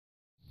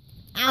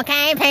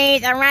Okay,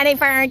 Peach, I'm ready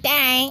for her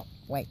day.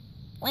 Wait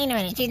a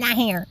minute, she's not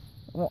here.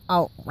 Well,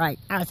 oh, right.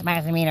 I was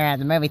supposed to meet her at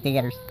the movie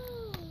theaters.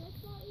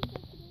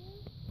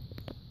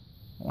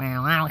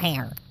 Well, I don't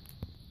care.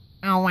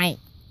 Oh, wait.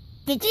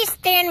 Did you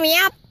stand me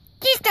up?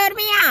 You stood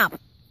me up.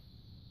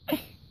 Pause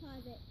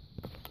it.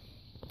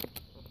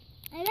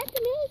 I'm at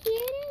the movie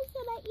theaters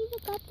and I even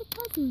got the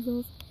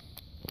puzzles.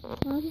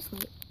 I'll just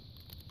wait.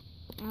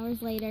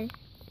 Hours later.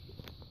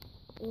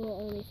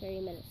 Well, only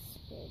 30 minutes.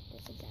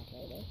 Just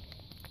exaggerating.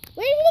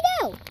 Where did he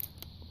go?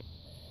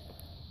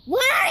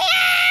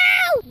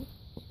 Wario!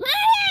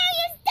 Wario,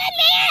 you stood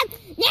me up!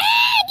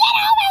 Yeah, get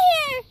over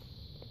here!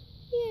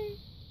 Here.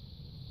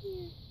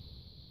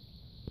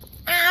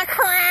 Oh,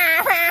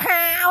 crap.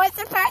 I was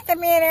supposed to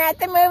meet her at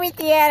the movie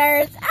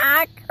theaters.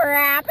 Oh,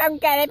 crap. I'm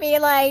gonna be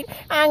late.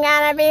 I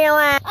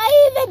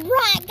even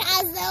brought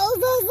puzzles.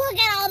 Look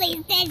at all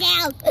these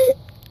stickers.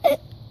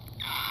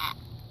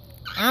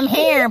 I'm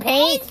here,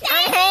 Peach.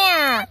 I'm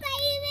here.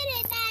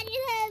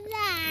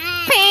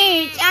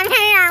 Peach, I'm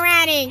here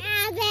already.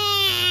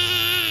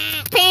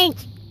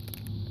 Peach.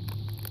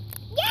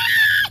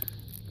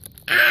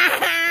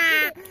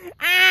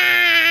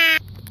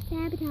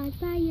 Sabotage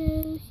by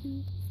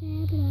Yoshi.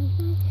 Sabotage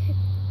by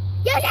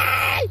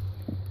Yoshi!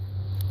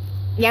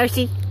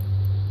 Yoshi?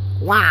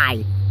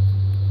 Why?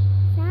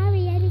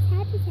 Sorry, I just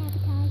had to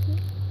sabotage it.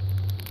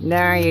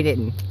 No, you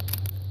didn't.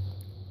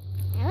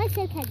 I want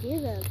some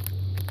kazoozles.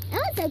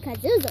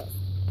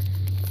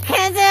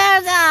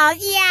 Kazoozles!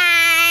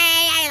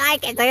 Yay! I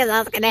like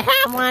kazoozles. Can I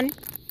have one?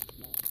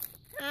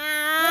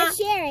 We're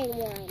sharing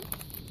one.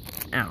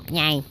 Oh,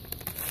 yay.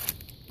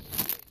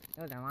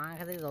 Those are long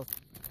kazoozles.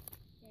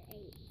 They're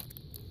 8.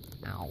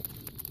 Oh.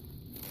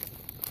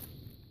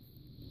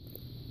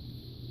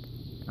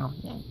 Oh,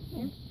 yay.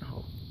 Yeah.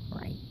 Oh,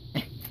 right.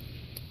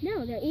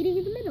 No, they're eating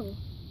in the middle.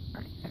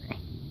 Right.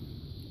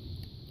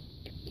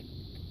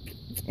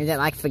 Is it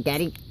like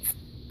spaghetti?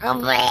 Oh,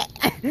 bleh.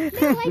 No,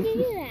 why'd you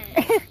do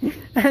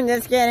that? I'm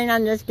just kidding.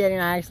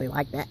 I actually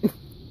like that. Is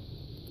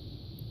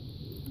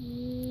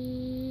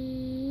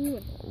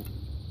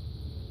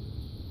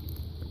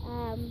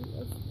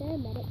there a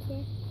medic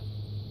here?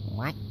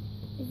 What?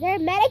 Is there a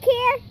medic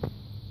here?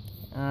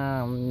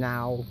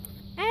 No.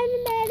 I'm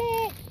a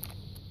medic.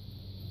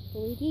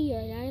 Luigi,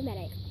 you're not a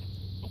medic.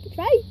 I can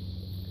try.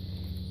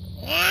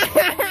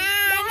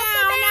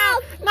 No,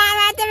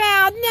 mouth to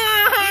mouth, no!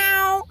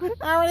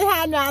 I already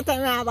had mouth to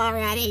mouth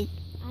already.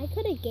 I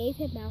could have gave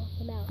him mouth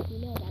to mouth. You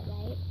know that,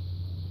 right?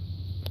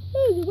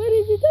 Oh, why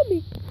did you tell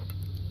me?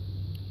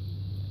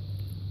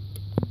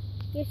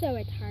 You're so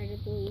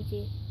retarded,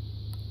 Luigi.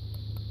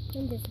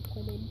 I'm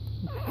disappointed.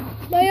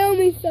 My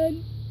only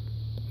son.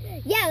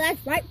 Yeah,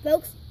 that's right,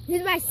 folks.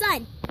 He's my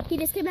son. He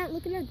just came out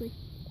looking ugly.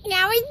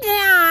 No, he's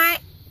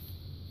not.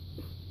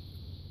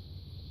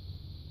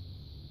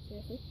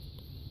 Seriously?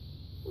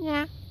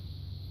 Yeah.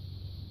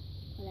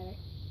 Whatever.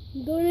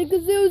 I'm going to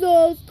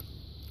kazoozles.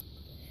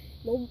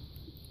 No.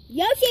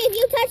 Yoshi, if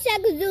you touch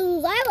that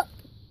kazoozles, I will.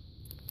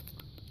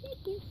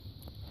 Thank you.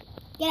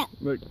 Get up.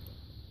 Look.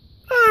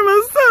 I'm a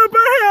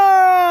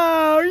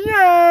superhero!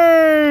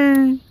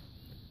 Yay!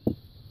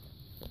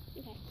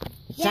 Okay.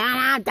 Shut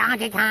up,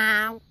 Donkey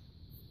Kong!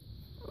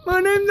 My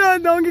name's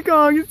not Donkey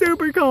Kong, it's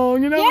Super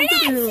Kong, and I'm a You're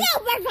superhero. not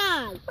Super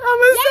Kong! I'm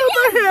a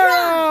superhero!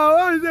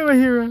 I'm a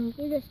superhero.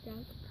 You're just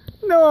drunk.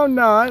 No, I'm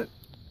not.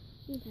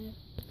 Okay.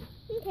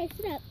 Okay,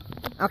 sit up.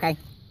 Okay.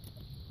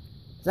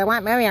 So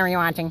what movie are you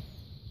watching?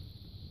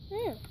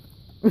 Oh.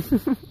 Oh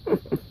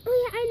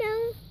yeah, I know.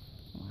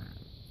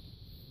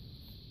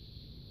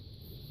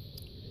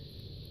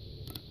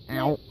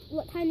 Ow.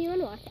 What kind do you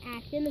want to watch?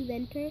 Action,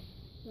 adventure,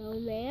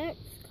 romance,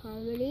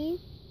 comedy,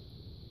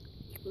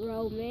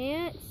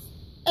 romance,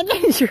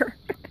 Adventure.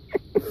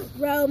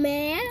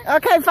 romance.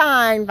 Okay,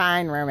 fine,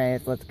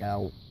 romance, let's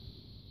go.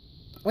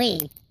 We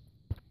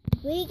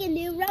can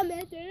do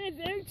romance and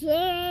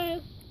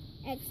adventure.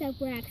 Except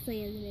we're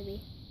actually in the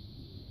movie.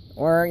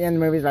 We're in the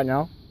movies right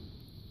now.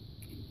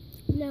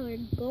 No, we're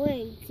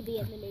going to be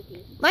in the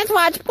movie. Let's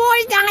watch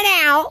Boys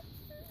Night Out.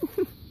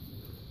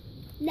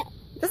 No.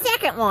 The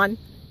second one.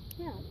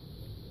 No.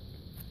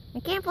 I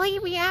can't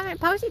believe we haven't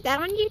posted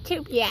that on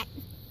YouTube yet.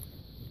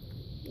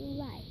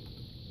 Why?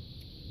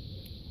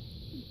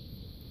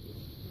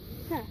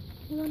 Huh.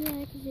 I wonder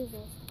why I can do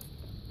this.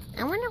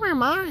 I wonder where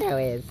Mario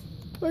is.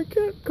 I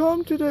can't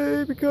come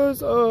today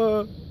because,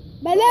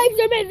 My legs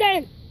are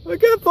missing! I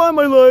can't find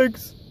my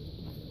legs.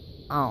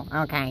 Oh,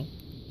 okay.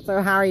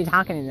 So how are you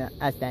talking to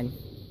us then?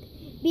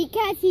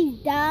 Because he's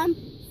dumb,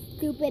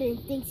 stupid, and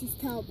thinks he's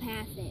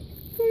telepathic.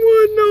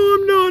 What? No,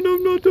 I'm not.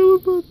 I'm not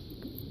telepathic.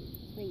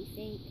 That's what you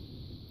think.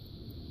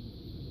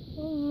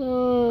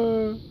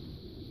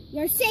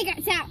 Your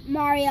secret's out,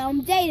 Mario.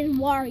 I'm dating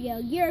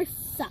Wario. You're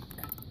suck.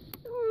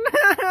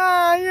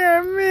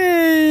 You're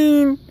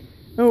mean.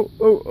 Oh,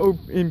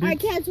 and Our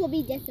kids will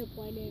be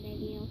disappointed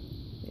in you.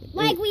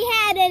 Like we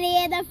had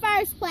any in the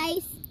first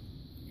place.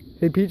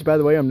 Hey, Peach, by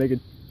the way, I'm naked.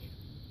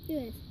 Who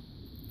is?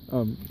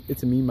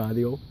 It's a me,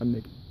 Mario. I'm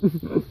naked.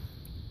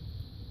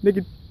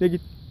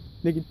 naked.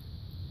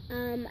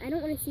 I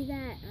don't want to see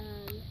that.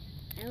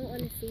 I don't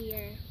want to see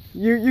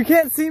your... You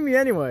can't see me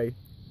anyway.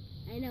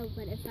 I know,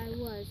 but if I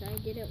was, I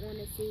didn't want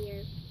to see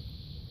your...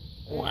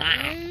 What?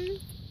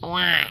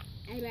 I'd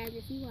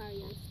rather see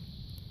Wario's.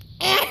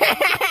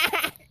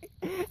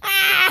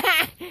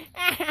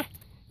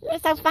 You're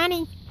so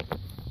funny.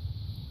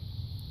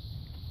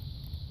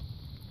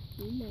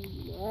 You know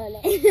you want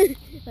it.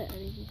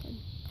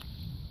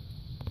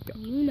 But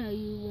you know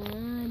you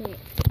want it.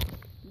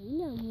 You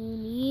know you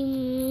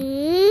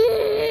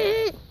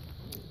need...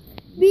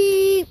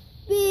 Beep,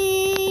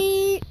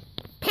 beep.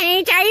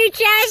 Paige, are you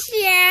just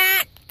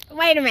yet?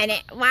 Wait a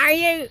minute. Why are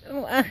you...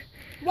 1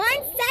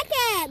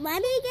 second.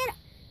 Let me get...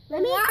 We're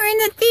in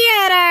the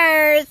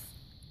theaters.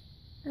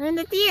 We're in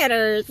the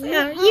theaters.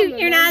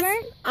 You're not...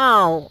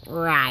 Oh,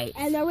 right.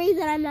 And the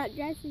reason I'm not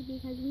dressed is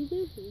because we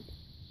moved.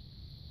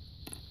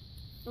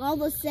 All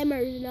the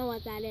simmers know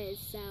what that is,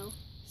 so...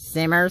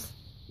 Simmers?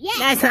 Yeah.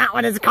 That's not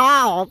what it's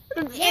called.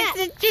 Yeah.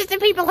 It's just the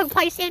people who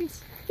play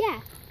Sims. Yeah,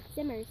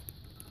 simmers.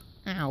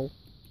 Ow.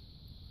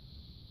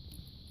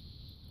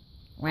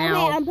 Okay,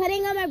 Well, I'm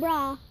putting on my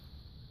bra.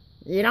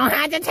 you don't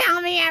have to tell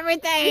me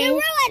everything. You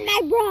ruined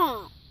my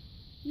bra.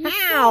 You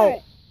How? tore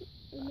it.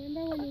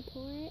 Remember when you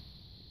tore it?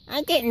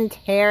 I didn't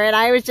tear it.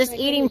 I was just Like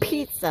eating anything.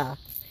 pizza.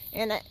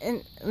 And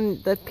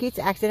the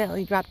pizza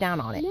accidentally dropped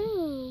down on it.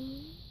 No.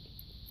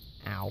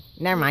 Ow.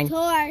 Never mind.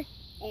 Tore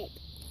it.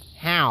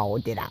 How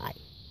did I?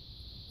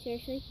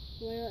 Seriously?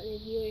 You want to let the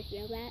viewers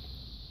know that?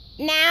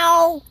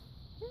 No.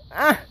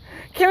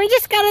 Can we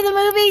just go to the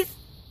movies?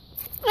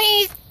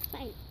 Please.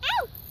 Fine.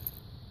 Ow!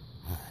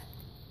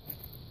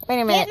 Wait a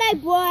Get minute. my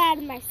bra out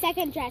of my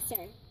second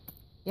dresser.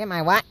 Get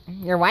my what?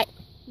 Your what?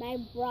 My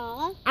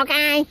bra.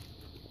 Okay.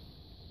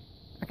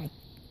 Okay.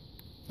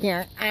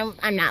 Here,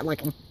 I'm not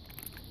looking.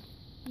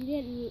 I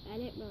didn't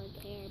really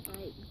care, but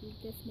you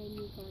just made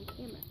me go on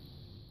camera.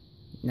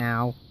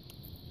 No.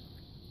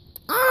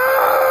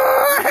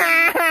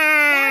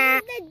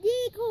 That was the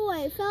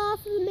decoy. It fell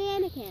off the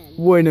mannequin.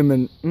 Wait a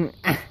minute.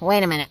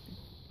 Wait a minute.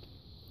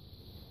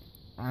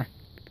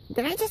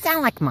 Did I just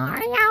sound like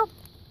Mario?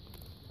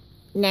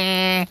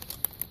 Nah.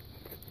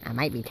 I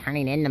might be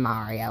turning into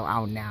Mario.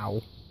 Oh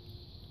no.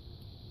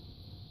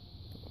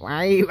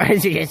 Why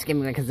did you just give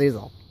me a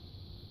kazoozle?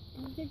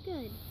 Those are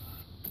good.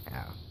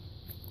 Oh.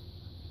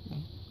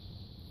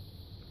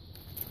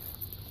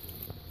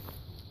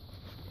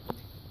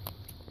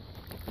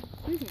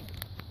 Okay.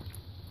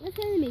 Let's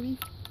go to the movie.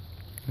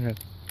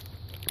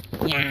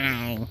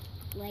 Yay.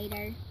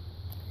 Later.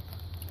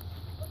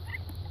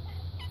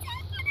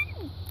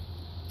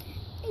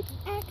 It's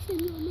action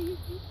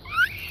romantic.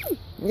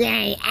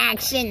 Yay,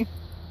 action.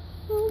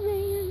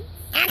 Romance.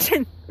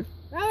 Action.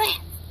 Romance.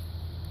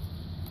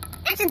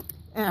 Action.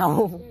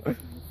 Ow.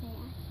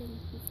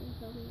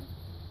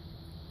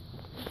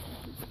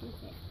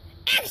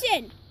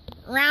 Action!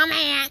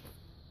 Romance.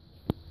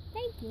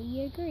 Thank you,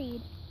 you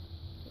agreed.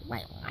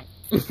 Wait, what?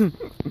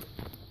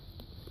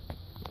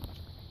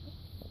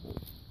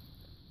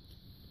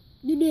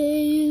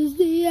 Today is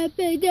the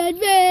epic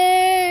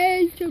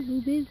adventure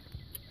movie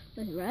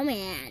with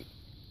romance.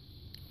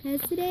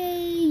 Because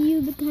today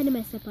you kind of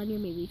messed up on your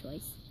movie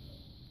choice.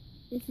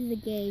 This is a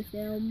gay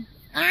film.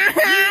 No.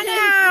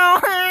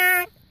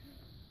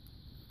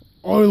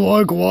 I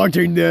like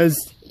watching this.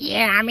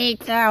 Yeah, me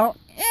too.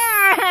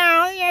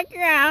 Oh, you're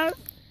gross.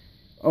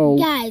 Oh.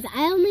 Guys,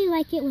 I only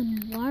like it when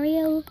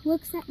Wario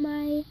looks at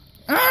my...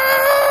 This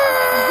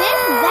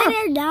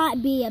better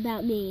not be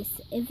about me.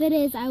 If it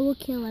is, I will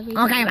kill everything.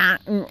 Okay, Ma.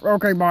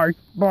 Okay, bye.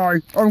 Bye.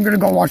 I'm gonna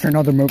go watch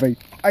another movie.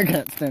 I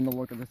can't stand the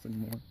look of this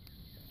anymore.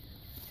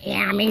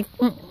 Yeah, me too.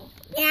 That's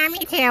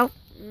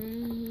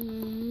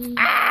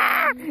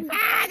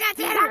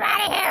it. I'm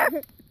out of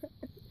here.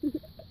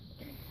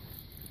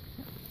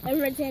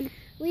 Everton,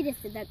 we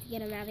just did that to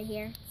get him out of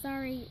here.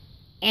 Sorry,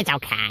 It's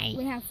okay.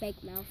 we have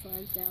fake mouth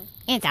on, so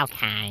It's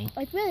okay.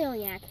 it's really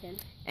only action.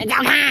 It's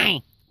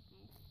okay.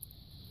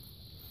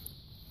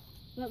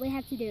 But we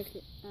have to do a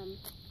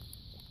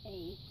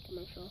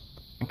commercial.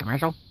 A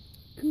commercial?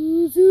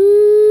 Kazoozles.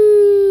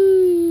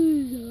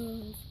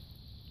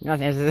 No,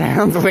 this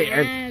sounds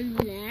weird.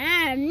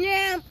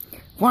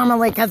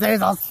 Formerly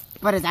kazoozles,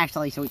 but it's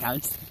actually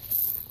sweethearts.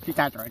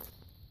 Sweethearts, right?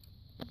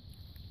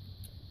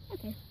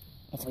 Okay.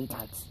 It's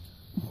sweethearts.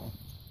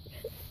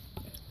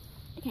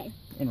 Okay.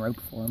 In rope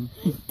form.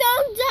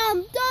 Don't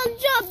jump! Don't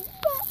jump!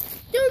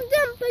 Don't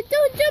jump! But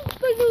don't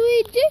jump,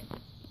 Luigi!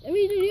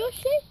 Luigi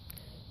Yoshi?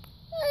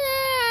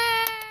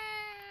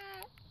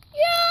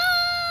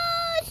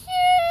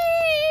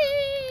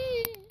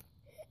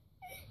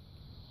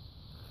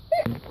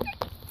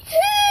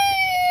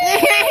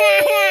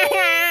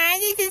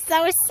 This is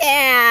so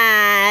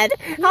sad.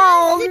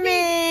 Hold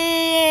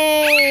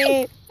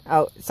me.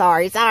 Oh,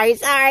 sorry.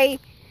 I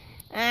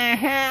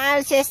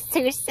was just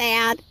too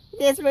sad.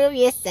 This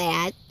movie is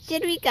sad.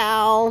 Should we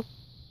go?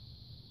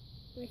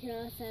 We can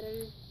all set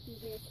him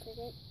here,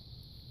 cricket.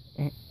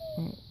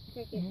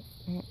 Cricket.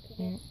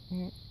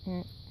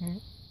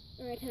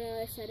 Alright, can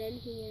I set in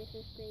here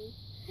for free?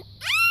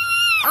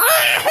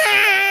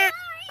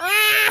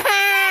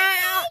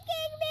 Oh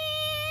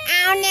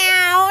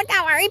no!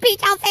 Don't worry, Peach,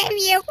 I'll save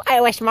you.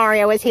 I wish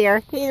Mario was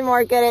here. He's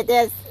more good at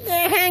this.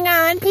 Hang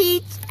on,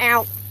 Peach.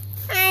 Ow.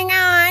 Hang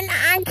on,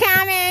 I'm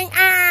coming.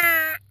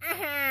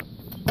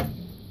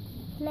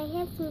 Can I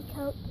have some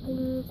Coke,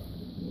 please?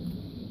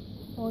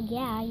 Well,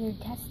 yeah, you're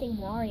testing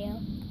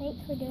Wario.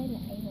 Thanks for doing the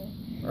favor.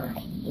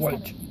 Okay,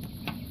 Wait.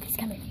 He's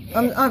coming.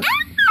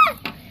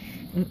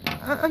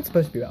 I'm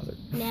supposed to be Bowser.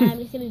 Nah, I'm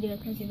just gonna do it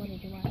because you wanted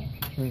to do Wario.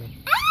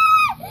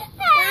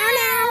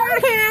 Oh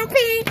no,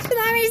 Peach,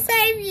 let me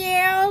save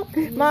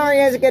you.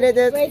 Mario's good at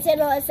this. Right, so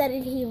all of a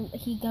sudden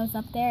he goes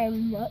up there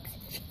and looks.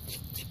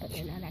 But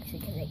they're not actually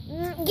gonna.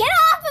 Get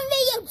off of me,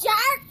 you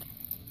jerk!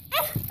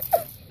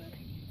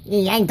 You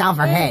yanked off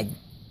her head.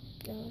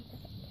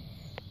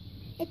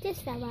 It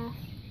just fell off.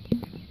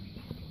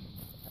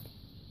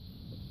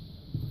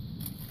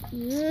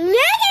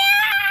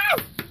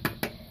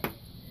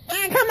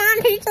 Come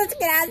on, Peach, let's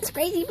get out of this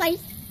crazy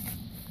place.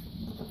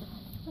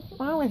 What's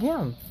wrong with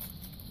him?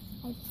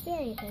 I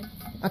buried him.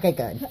 Okay,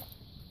 good.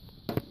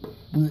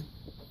 I'm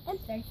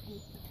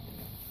thirsty.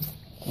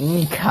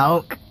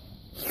 Coke.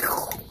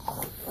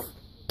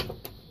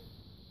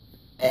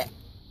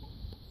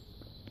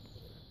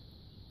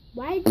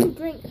 Why did you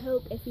drink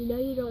Coke if you know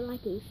you don't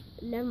like it?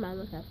 Never mind,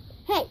 look up.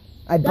 Hey,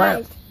 I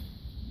guys. burped.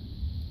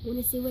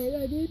 Wanna see what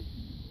I did?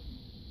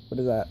 What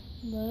is that?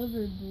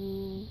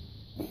 Loverpool.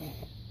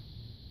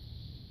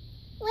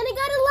 Wanna go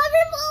to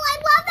Loverpool? I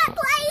love that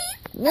place!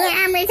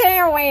 Yeah, me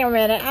too. Wait a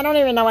minute. I don't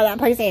even know what that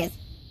place is.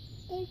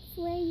 It's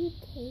where you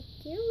take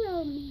your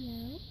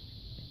Romeo.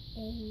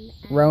 And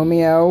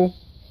Romeo.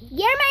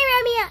 you're my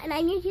Romeo, and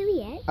I'm your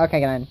Juliet. Okay,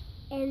 good.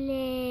 And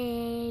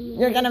then...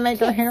 You're gonna make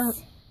her hair.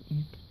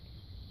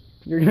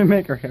 You're gonna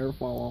make her hair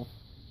fall off.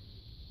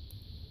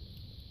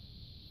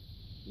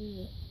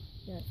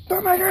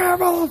 Don't make her hair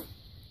fall off.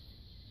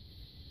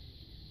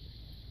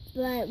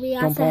 But we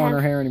Don't also pull on her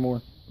have... hair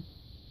anymore.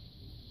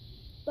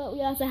 But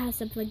we also have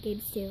some fun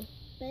games, too.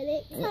 But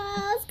it calls... Come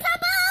on,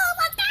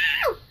 let's go!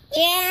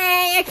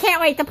 Yay! I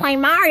can't wait to play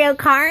Mario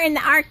Kart in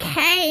the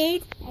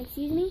arcade.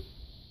 Excuse me?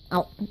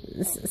 Oh,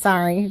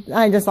 sorry.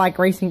 I just like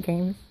racing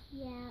games.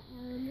 Yeah,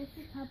 there's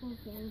a couple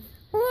things.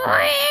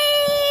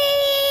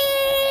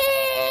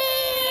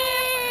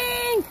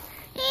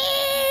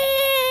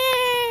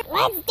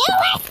 Let's do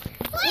it!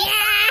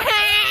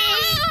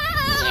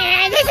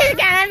 Yeah, this is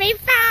gonna be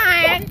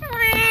fun!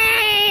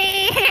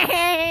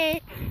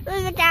 This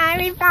is gonna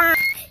be fun!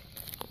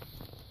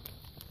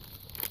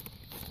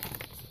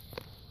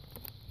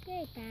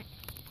 Very fat.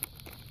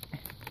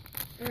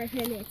 Or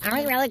 10 minutes. Are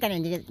we really gonna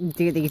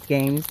do these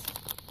games?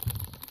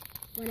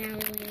 1 hour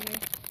later.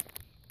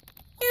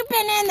 You've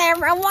been in there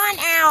for 1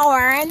 hour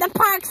and the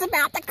park's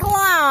about to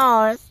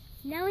close!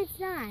 No, it's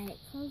not. It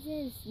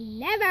closes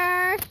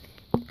never.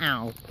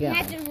 Oh, You God.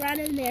 have to run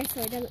in there so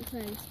it doesn't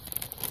close.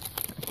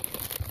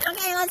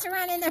 Okay, let's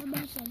run in there.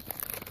 Promotion.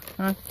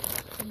 Huh?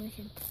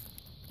 Promotion.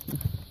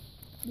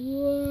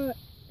 What?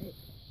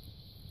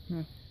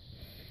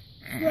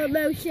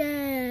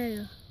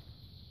 Promotion.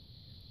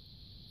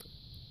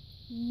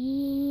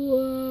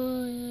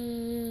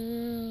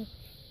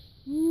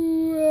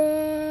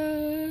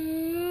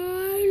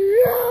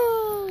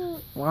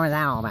 What was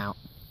that all about?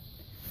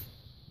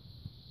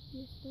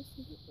 Well,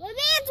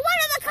 it's one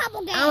of the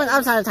couple games. Oh,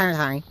 I'm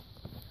sorry.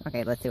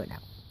 Okay, let's do it now.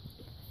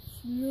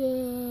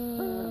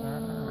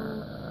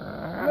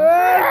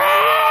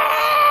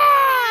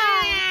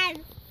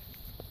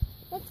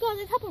 Let's go on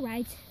a couple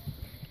rides.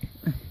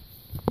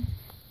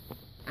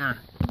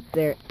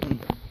 There.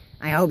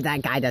 I hope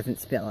that guy doesn't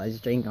spill his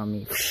drink on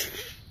me.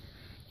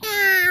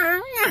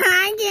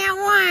 I get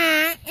one.